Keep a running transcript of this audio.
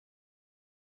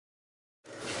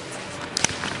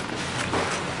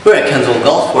We're at Kensal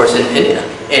Golf Course in India,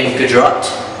 in Gujarat,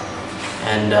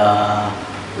 and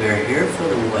we're here for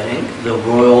the wedding, the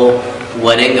royal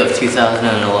wedding of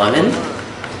 2011,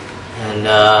 and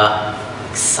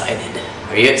excited.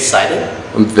 Are you excited?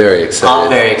 I'm very excited. I'm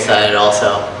very excited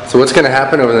also. So what's going to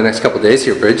happen over the next couple days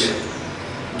here, Bridge?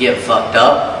 Get fucked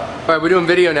up. Alright, we're doing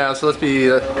video now, so let's be...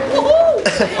 It's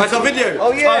a video!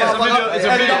 Oh yeah! It's a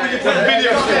video! It's a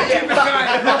video!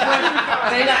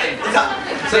 Say nothing.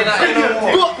 Say nothing.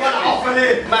 Go off of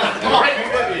here!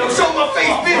 Don't show my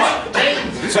face, bitch!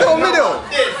 It's still video!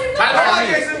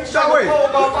 Show it!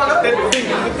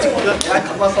 I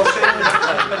cut myself shaving.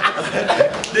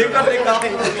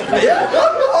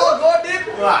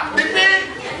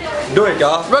 Do it,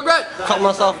 y'all. Rugrat! Cut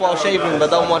myself while shaving, but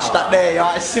don't watch that there,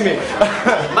 y'all. See me.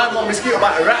 Man, want mosquito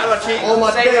about to rattle my cheek. Oh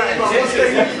my day.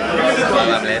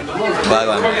 Bye,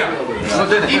 man.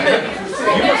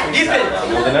 Ethan.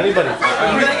 More than anybody.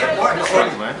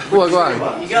 Well, go on.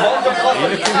 Are you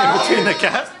looking in between the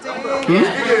cast? No,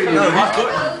 he's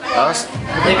good. Us.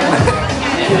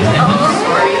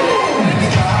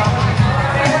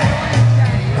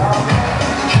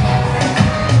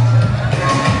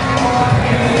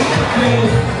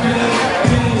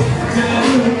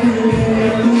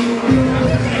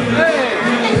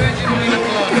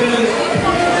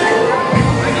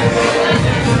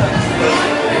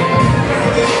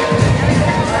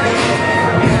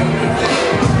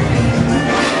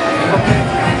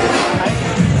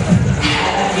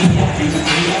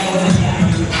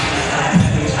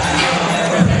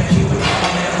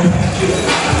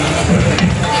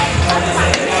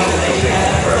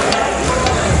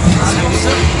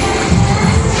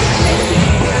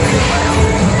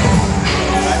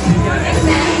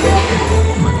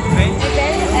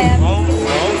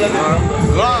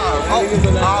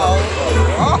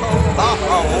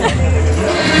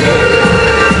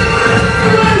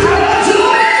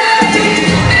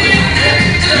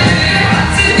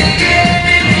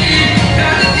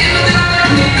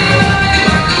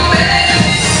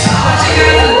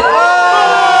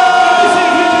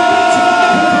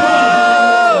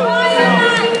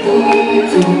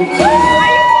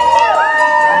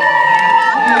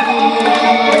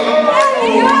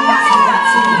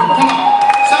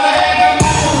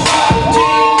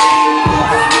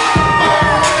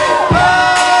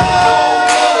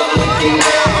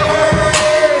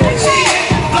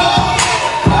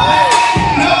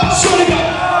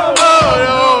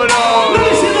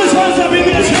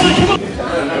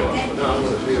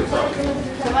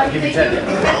 Give me 10.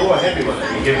 Oh, a heavy one.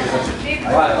 You give me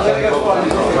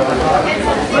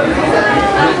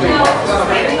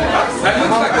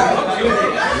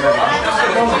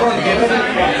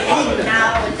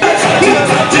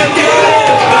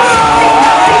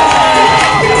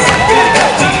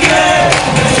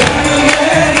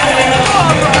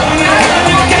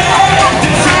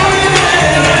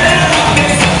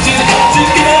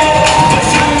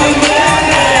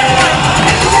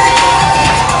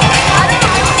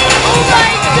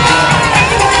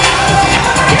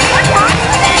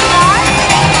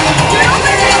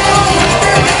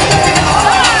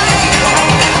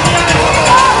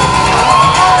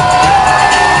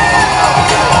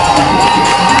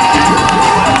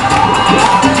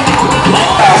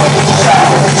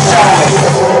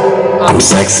I'm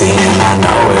sexy and I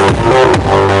know it.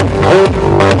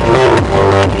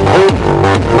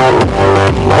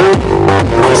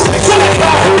 I'm sexy and I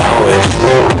know it.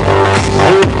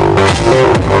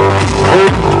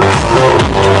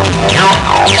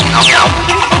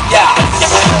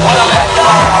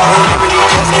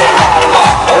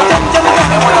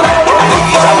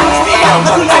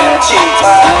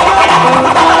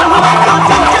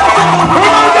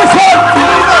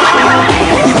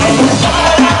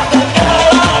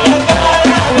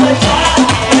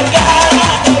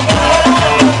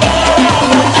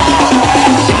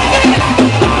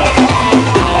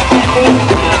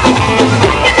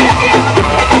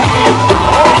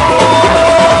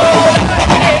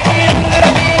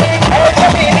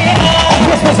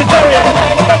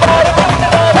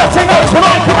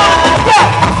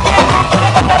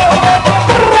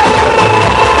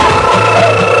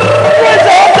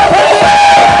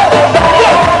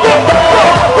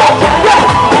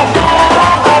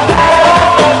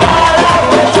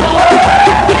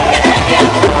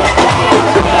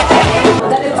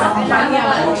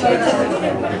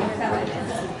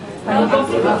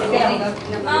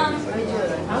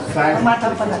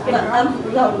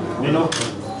 You know?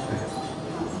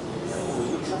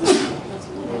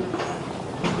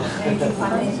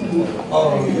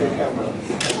 Oh,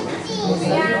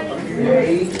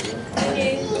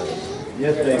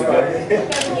 yes, thank you.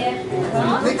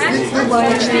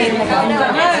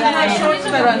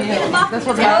 That's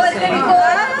what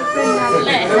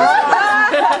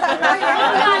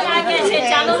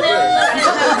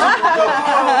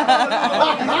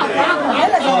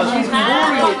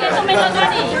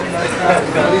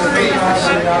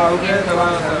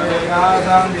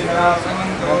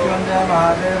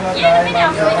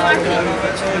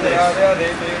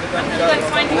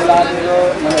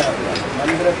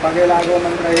मंत्र पगे लागो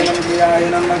मंत्र annum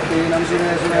क्रियायनम मक्तेनम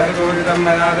शिवे शिवे गोरितम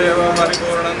मया देव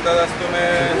परिपूर्णं तदस्तु मे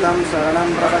तम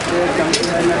शरणं प्रपद्ये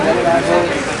संकीर्णं जगदागो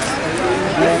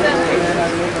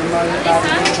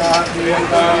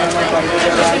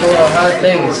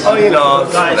Things. Oh, you know,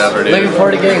 whatever, dude. Looking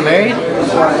forward to getting married?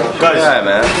 Good. Yeah,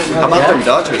 man. How about them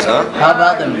Dodgers, huh? How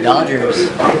about them Dodgers?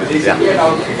 Yeah.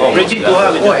 Oh, Boy,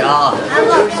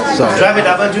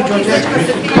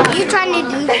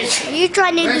 You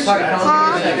trying to do?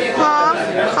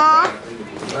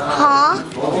 Huh?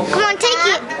 Come on, take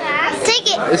it. Take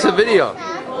it. It's a video.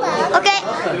 Okay.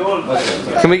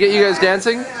 Can we get you guys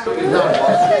dancing? I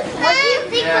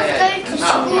think I'm going to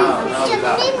school.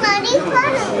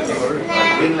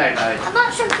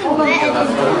 Something money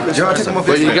about something better.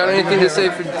 But you got anything to say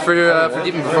for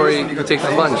Deepan before you take the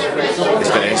plunge?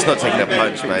 It's not taking a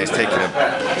punch, man. It's taking a...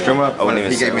 I wouldn't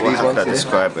even say how to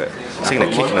describe it. It's taking a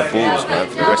kick in the balls, man,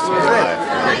 for the rest of his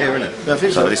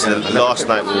life. So this is the last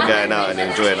night we were going out and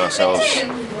enjoying ourselves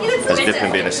as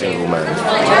Deepan being a single man.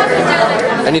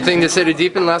 Anything to say to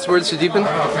Deepan? Last words to Deepan?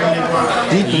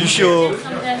 You sure?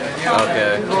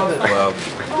 Okay. Well,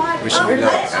 wish me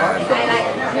luck.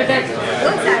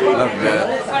 Love that.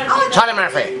 Charlie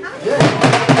Murphy.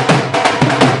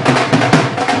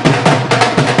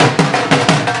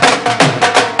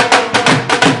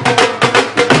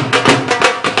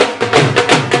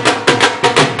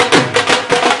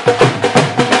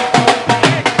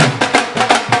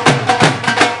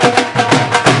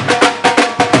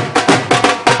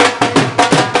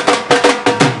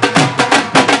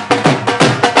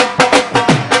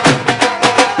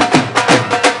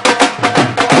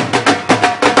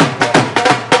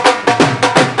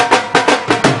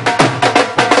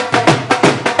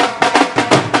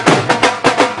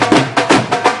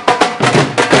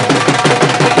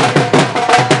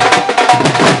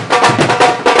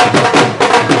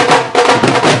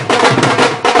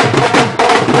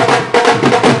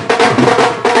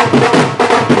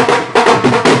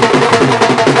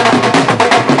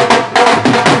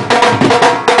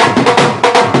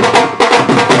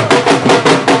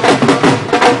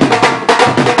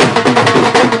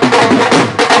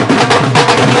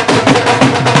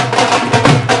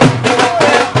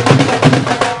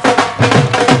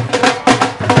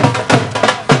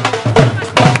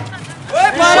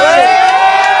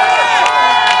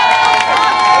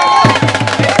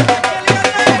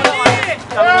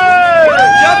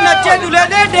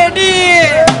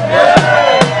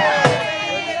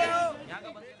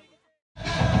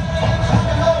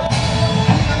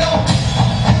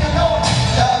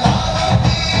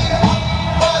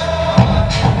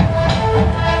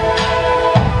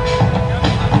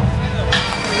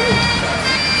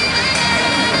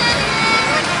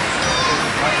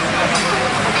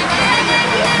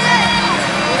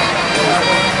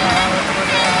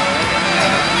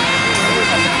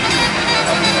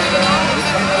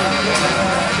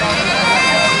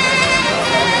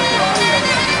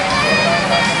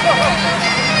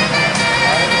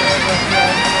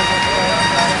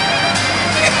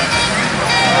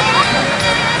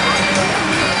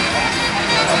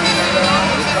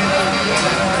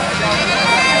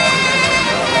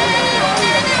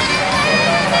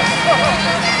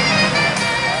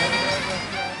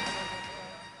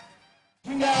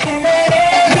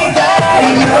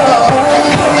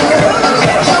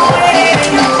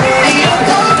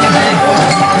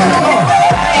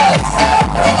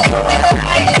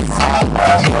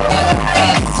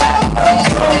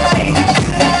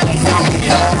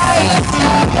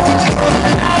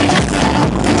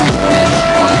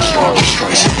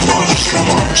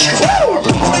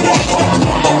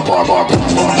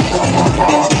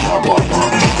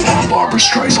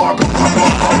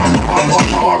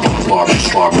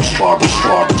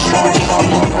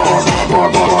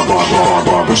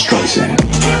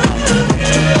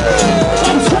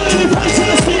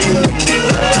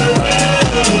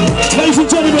 Ladies and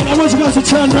gentlemen, I want you guys to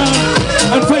turn around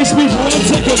and face me for 1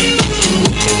 second.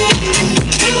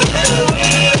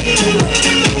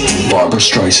 Barbara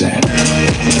Streisand.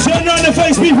 Turn around and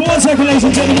face me for 1 second, ladies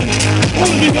and gentlemen. All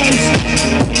of you guys.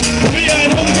 Rhea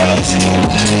and all the girls.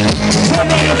 Turn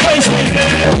around and face me.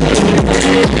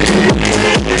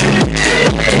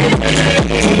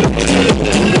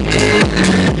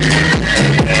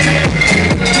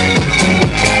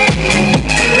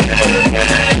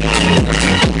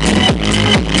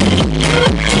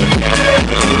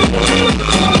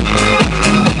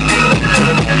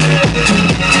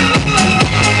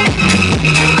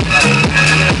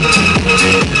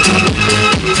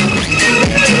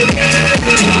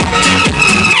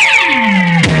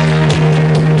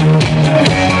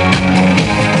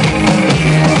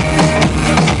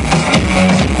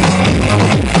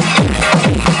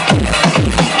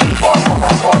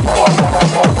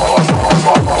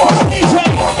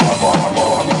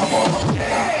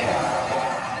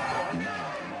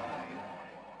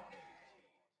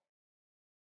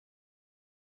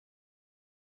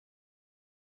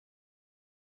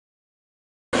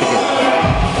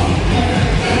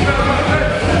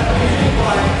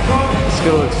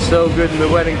 so good in the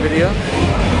wedding video.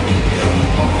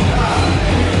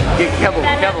 Get Kevel.